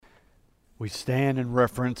We stand in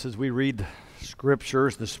reference as we read the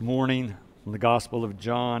scriptures this morning from the Gospel of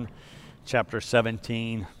John, chapter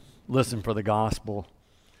 17. Listen for the gospel.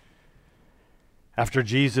 After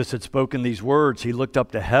Jesus had spoken these words, he looked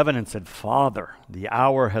up to heaven and said, "Father, the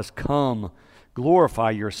hour has come. Glorify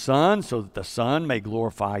your Son, so that the Son may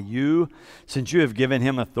glorify you, since you have given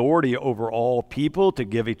him authority over all people to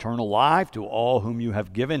give eternal life to all whom you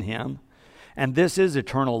have given him. And this is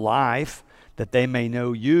eternal life, that they may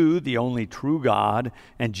know you, the only true God,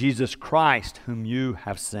 and Jesus Christ, whom you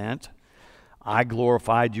have sent. I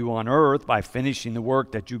glorified you on earth by finishing the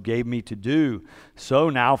work that you gave me to do. So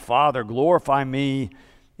now, Father, glorify me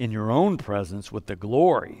in your own presence with the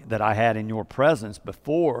glory that I had in your presence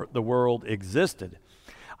before the world existed.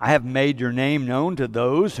 I have made your name known to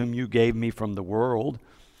those whom you gave me from the world.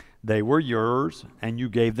 They were yours, and you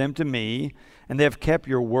gave them to me, and they have kept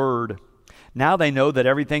your word. Now they know that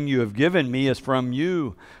everything you have given me is from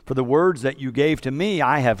you. For the words that you gave to me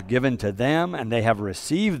I have given to them, and they have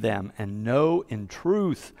received them, and know in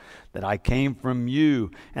truth that I came from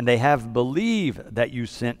you, and they have believed that you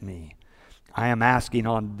sent me. I am asking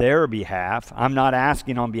on their behalf. I'm not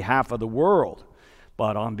asking on behalf of the world,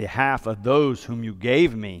 but on behalf of those whom you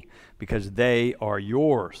gave me, because they are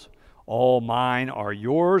yours. All mine are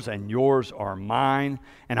yours, and yours are mine,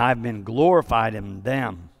 and I've been glorified in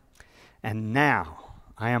them. And now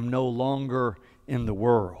I am no longer in the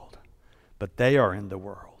world, but they are in the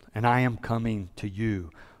world, and I am coming to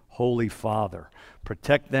you. Holy Father,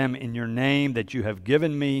 protect them in your name that you have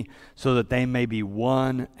given me, so that they may be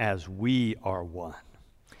one as we are one."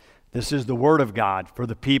 This is the word of God for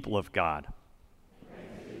the people of God.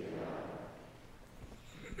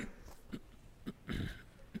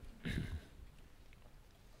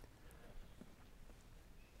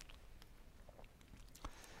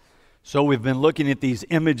 So we've been looking at these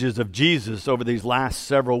images of Jesus over these last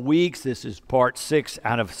several weeks. This is part 6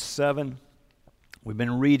 out of 7. We've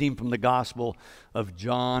been reading from the Gospel of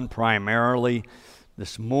John primarily.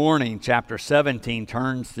 This morning, chapter 17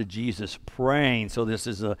 turns to Jesus praying. So this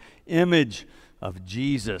is an image of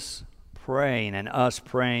Jesus praying and us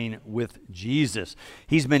praying with Jesus.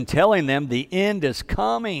 He's been telling them the end is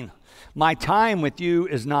coming. My time with you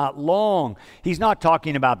is not long. He's not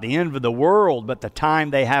talking about the end of the world, but the time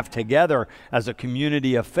they have together as a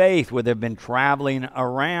community of faith where they've been traveling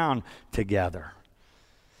around together.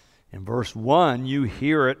 In verse 1, you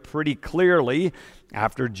hear it pretty clearly.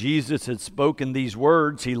 After Jesus had spoken these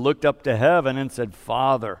words, he looked up to heaven and said,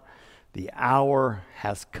 "Father, the hour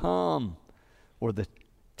has come," or the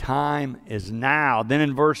time is now. Then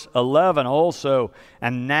in verse 11 also,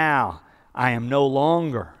 "And now I am no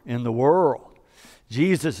longer in the world."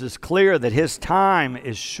 Jesus is clear that his time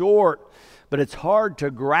is short, but it's hard to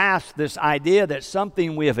grasp this idea that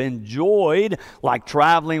something we have enjoyed, like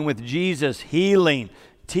traveling with Jesus, healing,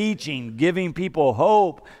 teaching, giving people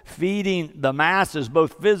hope, feeding the masses,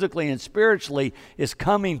 both physically and spiritually, is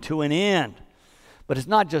coming to an end. But it's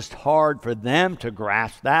not just hard for them to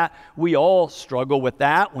grasp that. We all struggle with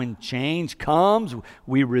that. When change comes,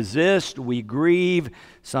 we resist, we grieve,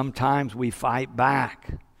 sometimes we fight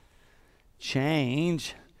back.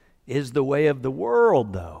 Change is the way of the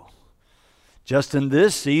world, though. Just in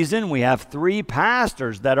this season, we have 3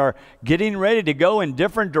 pastors that are getting ready to go in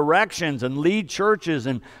different directions and lead churches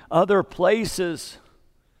in other places.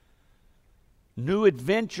 New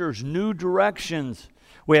adventures, new directions.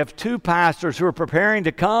 We have 2 pastors who are preparing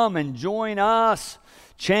to come and join us.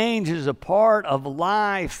 Change is a part of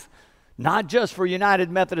life, not just for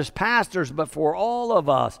United Methodist pastors, but for all of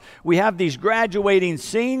us. We have these graduating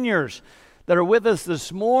seniors that are with us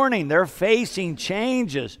this morning. They're facing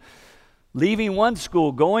changes, leaving one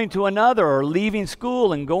school, going to another, or leaving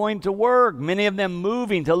school and going to work. Many of them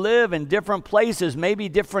moving to live in different places, maybe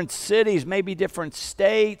different cities, maybe different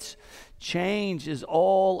states. Change is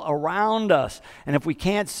all around us. And if we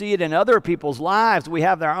can't see it in other people's lives, we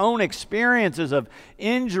have our own experiences of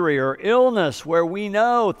injury or illness where we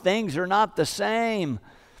know things are not the same.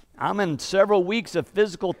 I'm in several weeks of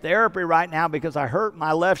physical therapy right now because I hurt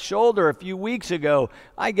my left shoulder a few weeks ago.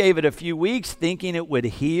 I gave it a few weeks thinking it would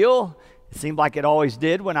heal. It seemed like it always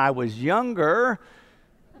did when I was younger.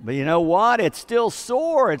 But you know what? It's still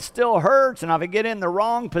sore. It still hurts. And if I get in the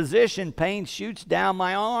wrong position, pain shoots down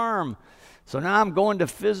my arm. So now I'm going to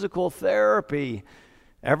physical therapy.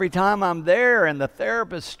 Every time I'm there and the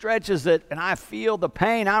therapist stretches it and I feel the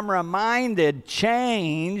pain, I'm reminded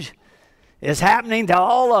change is happening to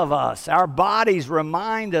all of us. Our bodies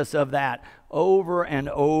remind us of that over and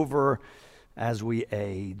over as we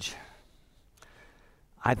age.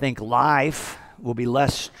 I think life will be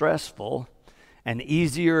less stressful and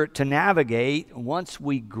easier to navigate once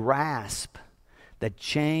we grasp that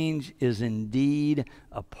change is indeed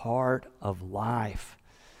a part of life.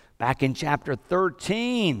 Back in chapter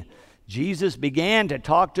 13, Jesus began to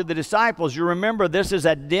talk to the disciples. You remember, this is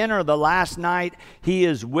at dinner the last night he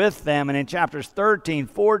is with them. And in chapters 13,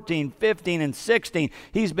 14, 15, and 16,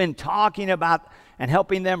 he's been talking about and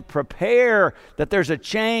helping them prepare that there's a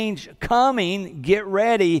change coming. Get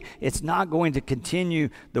ready. It's not going to continue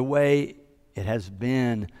the way it has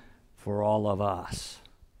been for all of us.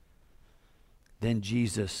 Then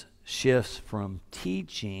Jesus shifts from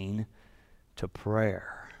teaching to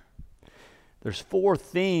prayer. There's 4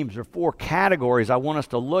 themes or 4 categories I want us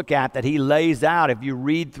to look at that he lays out if you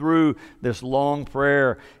read through this long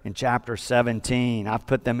prayer in chapter 17. I've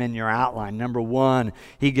put them in your outline. Number 1,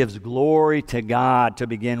 he gives glory to God to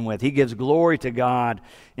begin with. He gives glory to God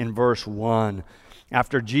in verse 1.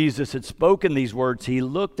 After Jesus had spoken these words, he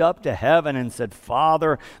looked up to heaven and said,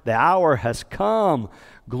 Father, the hour has come.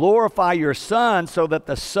 Glorify your Son so that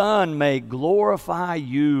the Son may glorify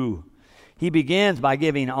you. He begins by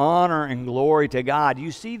giving honor and glory to God.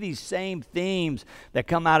 You see these same themes that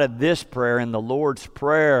come out of this prayer in the Lord's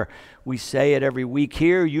Prayer. We say it every week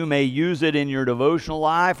here. You may use it in your devotional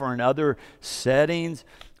life or in other settings.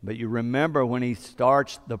 But you remember when he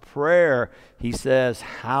starts the prayer, he says,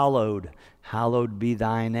 hallowed be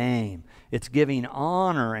thy name. It's giving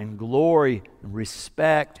honor and glory,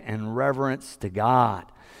 respect and reverence to God.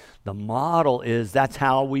 The model is that's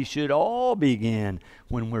how we should all begin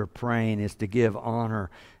when we're praying, is to give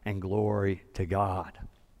honor and glory to God.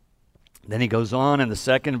 Then he goes on in the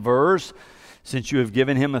second verse, since you have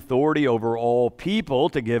given him authority over all people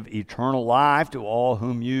to give eternal life to all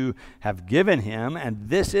whom you have given him, and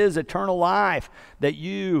this is eternal life, that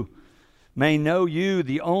you may know you,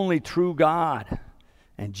 the only true God,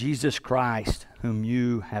 and Jesus Christ, whom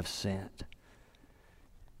you have sent.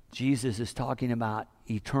 Jesus is talking about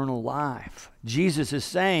eternal life. Jesus is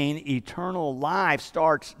saying eternal life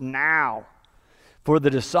starts now. For the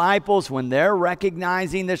disciples, when they're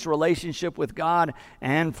recognizing this relationship with God,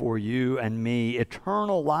 and for you and me,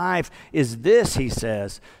 eternal life is this, he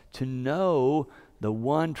says, to know the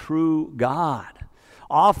one true God.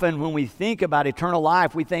 Often when we think about eternal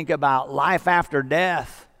life, we think about life after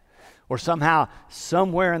death, or somehow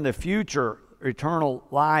somewhere in the future, eternal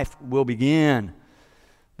life will begin.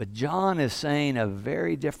 But John is saying a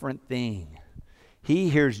very different thing. He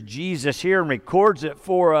hears Jesus here and records it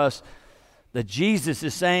for us, that Jesus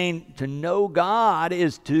is saying to know God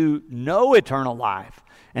is to know eternal life.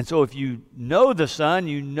 And so if you know the Son,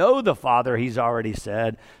 you know the Father, he's already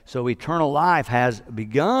said. So eternal life has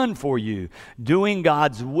begun for you. Doing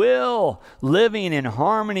God's will, living in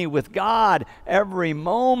harmony with God every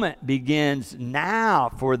moment begins now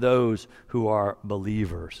for those who are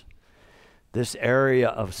believers. This area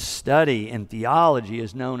of study in theology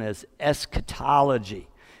is known as eschatology.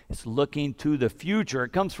 It's looking to the future.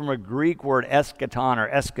 It comes from a Greek word eschaton or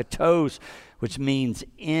eschatos, which means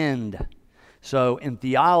end. So in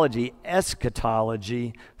theology,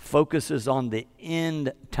 eschatology focuses on the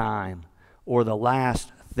end time or the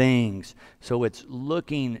last things. So it's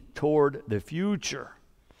looking toward the future.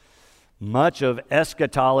 Much of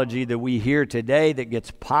eschatology that we hear today that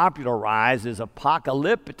gets popularized is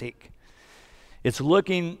apocalyptic. It's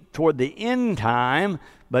looking toward the end time,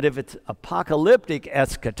 but if it's apocalyptic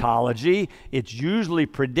eschatology, it's usually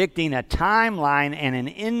predicting a timeline and an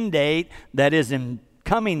end date that is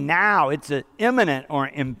coming now. It's imminent or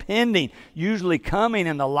impending, usually coming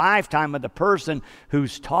in the lifetime of the person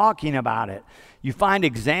who's talking about it. You find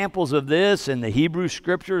examples of this in the Hebrew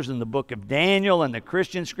Scriptures, in the book of Daniel, and the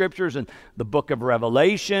Christian Scriptures, and the book of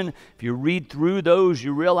Revelation. If you read through those,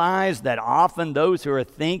 you realize that often those who are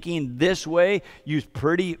thinking this way use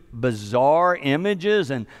pretty bizarre images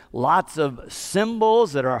and lots of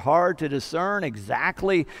symbols that are hard to discern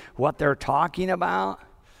exactly what they're talking about.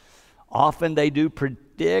 Often they do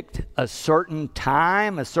predict a certain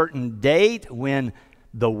time, a certain date when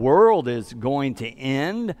the world is going to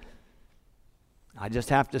end. I just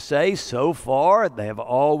have to say, so far, they have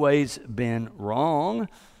always been wrong.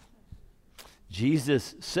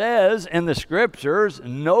 Jesus says in the Scriptures,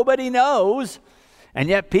 nobody knows, and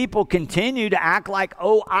yet people continue to act like,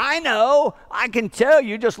 oh, I know, I can tell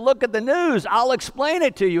you, just look at the news, I'll explain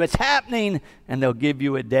it to you, it's happening, and they'll give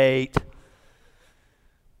you a date.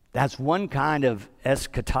 That's one kind of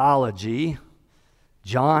eschatology.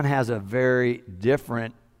 John has a very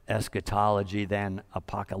different eschatology than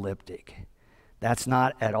apocalyptic. That's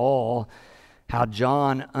not at all how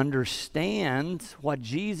John understands what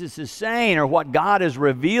Jesus is saying or what God is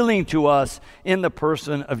revealing to us in the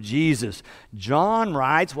person of Jesus. John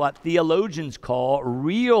writes what theologians call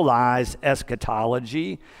realized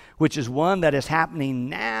eschatology, which is one that is happening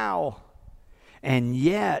now and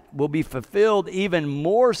yet will be fulfilled even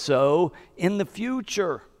more so in the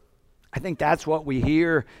future. I think that's what we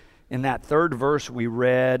hear in that third verse we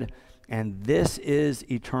read, and this is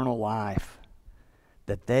eternal life,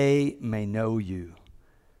 that they may know you,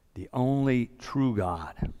 the only true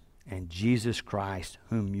God, and Jesus Christ,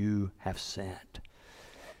 whom you have sent.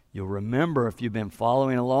 You'll remember, if you've been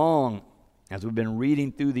following along, as we've been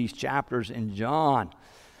reading through these chapters in John,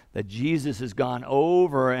 that Jesus has gone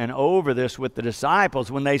over and over this with the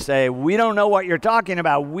disciples when they say, we don't know what you're talking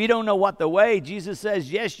about. We don't know what the way. Jesus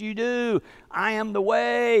says, yes, you do. I am the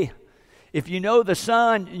way. If you know the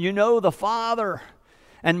Son, you know the Father.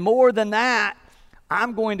 And more than that,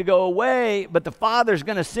 I'm going to go away, but the Father's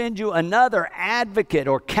going to send you another advocate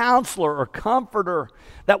or counselor or comforter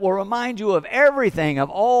that will remind you of everything, of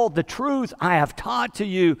all the truth I have taught to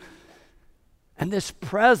you. And this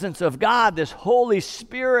presence of God, this Holy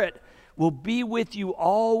Spirit, will be with you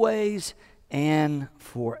always and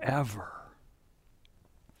forever.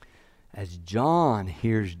 As John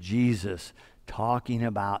hears Jesus talking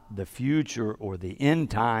about the future or the end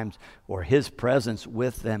times or his presence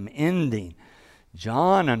with them ending,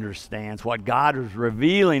 John understands what God is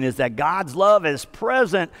revealing is that God's love is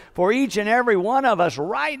present for each and every one of us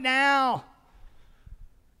right now.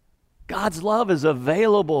 God's love is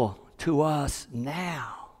available to us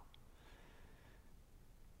now.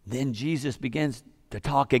 Then Jesus begins to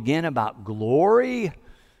talk again about glory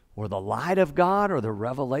or the light of God or the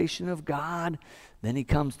revelation of God. Then he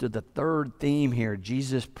comes to the third theme here.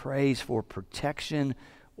 Jesus prays for protection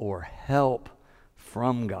or help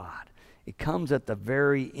from God. It comes at the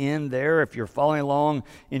very end there. If you're following along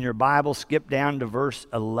in your Bible, skip down to verse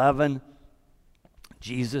 11.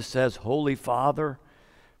 Jesus says, Holy Father,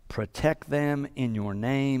 protect them in your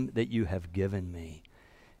name that you have given me.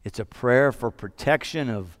 It's a prayer for protection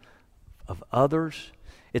of others.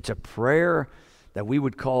 It's a prayer that we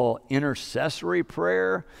would call intercessory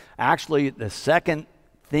prayer. Actually, the second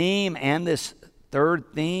theme and this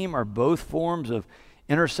third theme are both forms of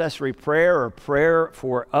intercessory prayer or prayer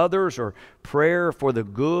for others or prayer for the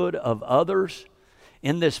good of others.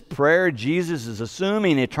 In this prayer, Jesus is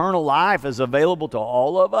assuming eternal life is available to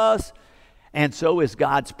all of us. And so is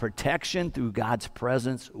God's protection through God's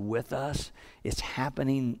presence with us. It's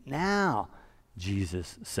happening now,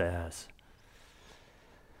 Jesus says.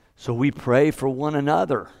 So we pray for one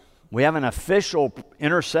another. We have an official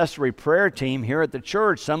intercessory prayer team here at the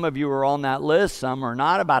church. Some of you are on that list. Some are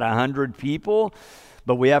not, about 100 people.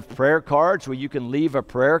 But we have prayer cards where you can leave a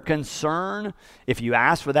prayer concern. If you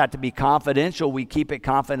ask for that to be confidential, we keep it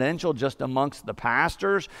confidential just amongst the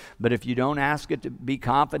pastors. But if you don't ask it to be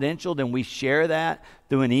confidential, then we share that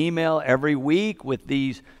through an email every week with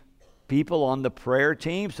these people on the prayer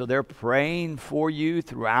team. So they're praying for you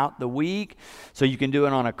throughout the week. So you can do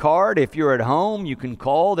it on a card. If you're at home, you can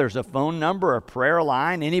call. There's a phone number, a prayer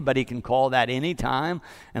line. Anybody can call that anytime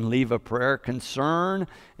and leave a prayer concern.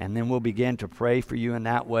 And then we'll begin to pray for you in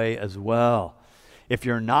that way as well. If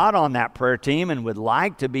you're not on that prayer team and would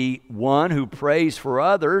like to be one who prays for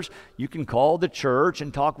others, you can call the church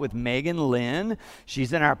and talk with Megan Lynn.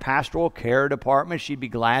 She's in our pastoral care department. She'd be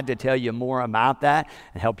glad to tell you more about that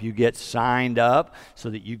and help you get signed up so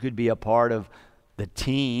that you could be a part of the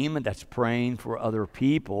team that's praying for other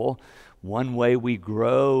people. One way we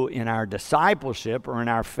grow in our discipleship or in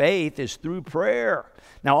our faith is through prayer.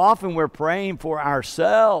 Now, often we're praying for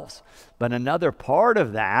ourselves, but another part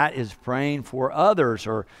of that is praying for others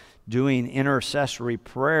or doing intercessory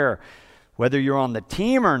prayer. Whether you're on the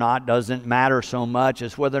team or not doesn't matter so much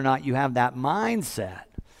as whether or not you have that mindset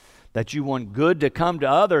that you want good to come to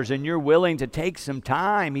others and you're willing to take some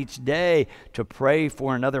time each day to pray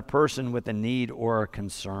for another person with a need or a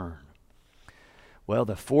concern. Well,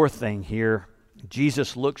 the fourth thing here,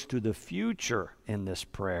 Jesus looks to the future in this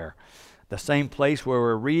prayer. The same place where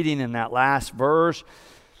we're reading in that last verse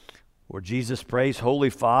where Jesus prays, Holy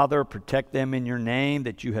Father, protect them in your name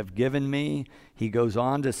that you have given me. He goes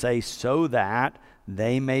on to say, so that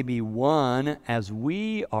they may be one as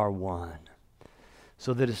we are one.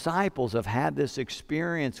 So the disciples have had this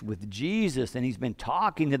experience with Jesus, and he's been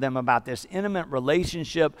talking to them about this intimate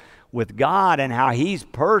relationship with God and how he's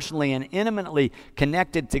personally and intimately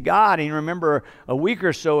connected to God. And you remember a week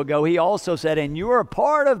or so ago, he also said, and you're a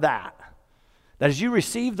part of that. That as you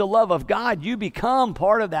receive the love of God, you become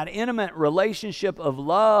part of that intimate relationship of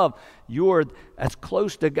love. You're as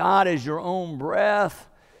close to God as your own breath.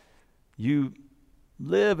 You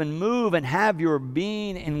live and move and have your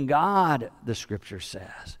being in God, the Scripture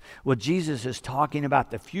says. Well, Jesus is talking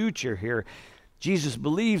about the future here. Jesus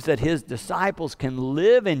believes that his disciples can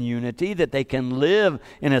live in unity, that they can live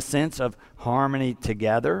in a sense of harmony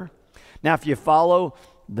together. Now, if you follow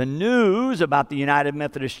the news about the United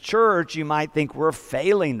Methodist Church, you might think we're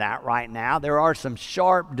failing that right now. There are some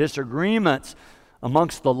sharp disagreements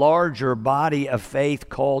amongst the larger body of faith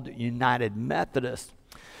called United Methodist.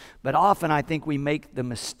 But often I think we make the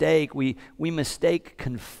mistake, we mistake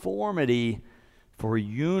conformity for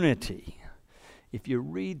unity. If you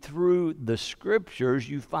read through the Scriptures,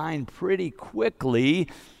 you find pretty quickly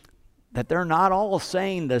that they're not all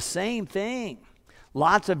saying the same thing.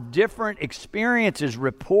 Lots of different experiences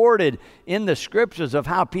reported in the Scriptures of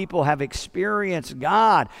how people have experienced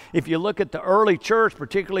God. If you look at the early church,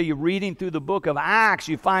 particularly reading through the book of Acts,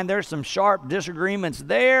 you find there's some sharp disagreements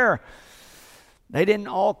there. They didn't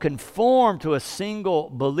all conform to a single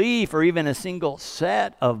belief or even a single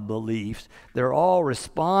set of beliefs. They're all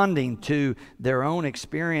responding to their own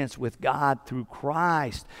experience with God through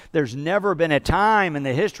Christ. There's never been a time in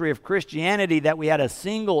the history of Christianity that we had a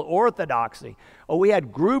single orthodoxy. Oh, we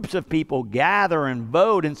had groups of people gather and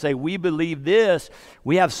vote and say, we believe this.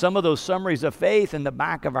 We have some of those summaries of faith in the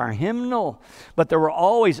back of our hymnal. But there were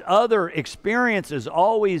always other experiences,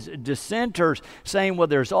 always dissenters saying, well,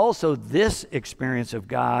 there's also this experience of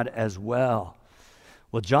God as well.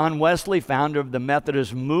 Well, John Wesley, founder of the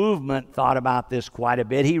Methodist movement, thought about this quite a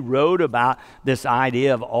bit. He wrote about this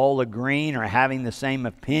idea of all agreeing or having the same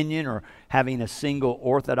opinion or having a single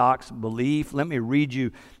orthodox belief. Let me read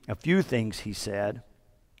you a few things he said.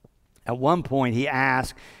 At one point he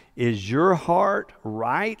asked, is your heart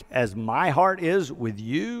right as my heart is with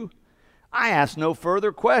you? I ask no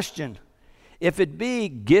further question. If it be,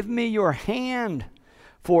 give me your hand.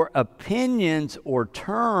 For opinions or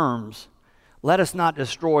terms, let us not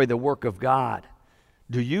destroy the work of God.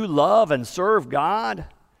 Do you love and serve God?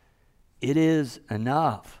 It is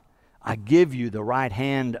enough. I give you the right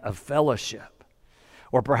hand of fellowship.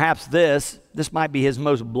 Or perhaps this might be his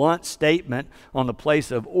most blunt statement on the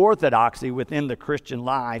place of orthodoxy within the Christian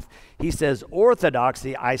life. He says,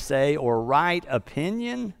 orthodoxy, I say, or right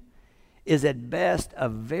opinion, is at best a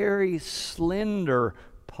very slender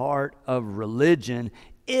part of religion,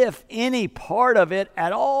 if any part of it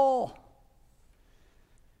at all.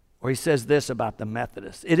 Or he says this about the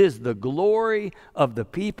Methodists. It is the glory of the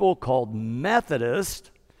people called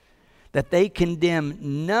Methodist that they condemn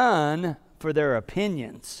none for their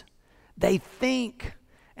opinions. They think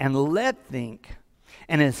and let think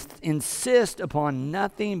and insist upon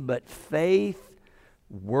nothing but faith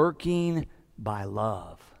working by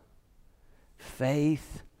love.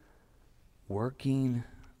 Faith working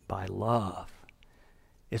by love.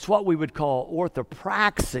 It's what we would call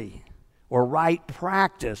orthopraxy, or right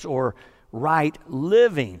practice, or right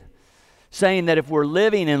living. Saying that if we're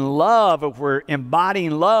living in love, if we're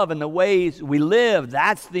embodying love in the ways we live,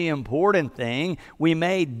 that's the important thing. We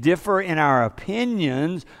may differ in our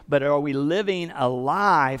opinions, but are we living a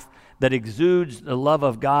life that exudes the love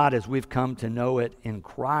of God as we've come to know it in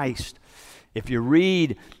Christ? If you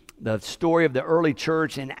read the story of the early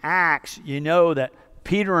church in Acts, you know that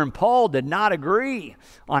Peter and Paul did not agree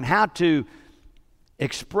on how to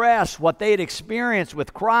express what they had experienced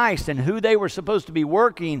with Christ and who they were supposed to be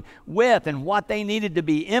working with and what they needed to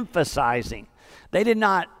be emphasizing. They did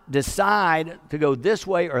not decide to go this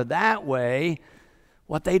way or that way.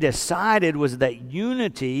 What they decided was that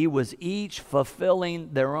unity was each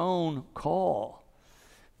fulfilling their own call.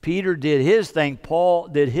 Peter did his thing, Paul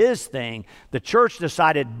did his thing. The church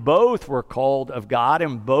decided both were called of God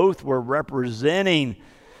and both were representing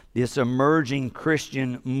this emerging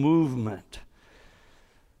Christian movement.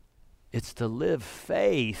 It's to live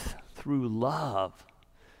faith through love.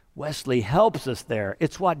 Wesley helps us there.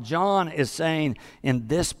 It's what John is saying in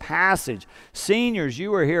this passage. Seniors,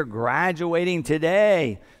 you are here graduating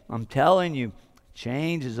today. I'm telling you,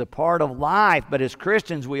 change is a part of life. But as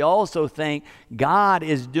Christians, we also think God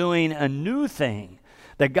is doing a new thing.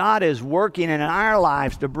 That God is working in our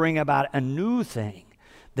lives to bring about a new thing.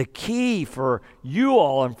 The key for you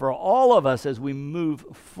all and for all of us as we move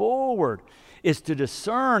forward is to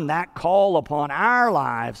discern that call upon our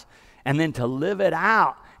lives and then to live it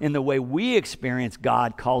out in the way we experience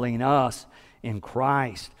God calling us in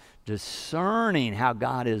Christ. Discerning how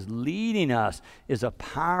God is leading us is a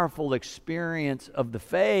powerful experience of the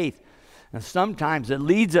faith. And sometimes it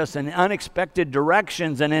leads us in unexpected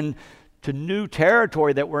directions and into new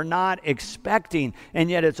territory that we're not expecting.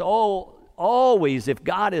 And yet it's always, if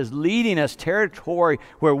God is leading us, territory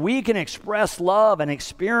where we can express love and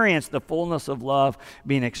experience the fullness of love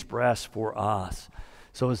being expressed for us.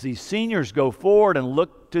 So as these seniors go forward and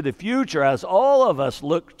look to the future, as all of us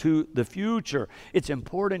look to the future, it's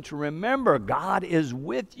important to remember God is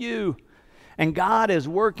with you. And God is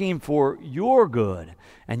working for your good.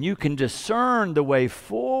 And you can discern the way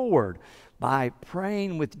forward by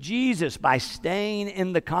praying with Jesus, by staying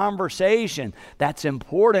in the conversation. That's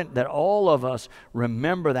important that all of us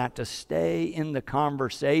remember that, to stay in the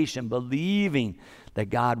conversation, believing that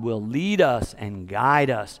God will lead us and guide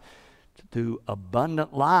us to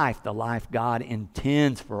abundant life, the life God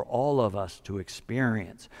intends for all of us to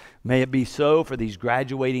experience. May it be so for these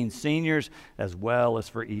graduating seniors as well as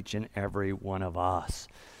for each and every one of us.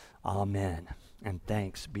 Amen. And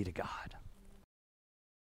thanks be to God.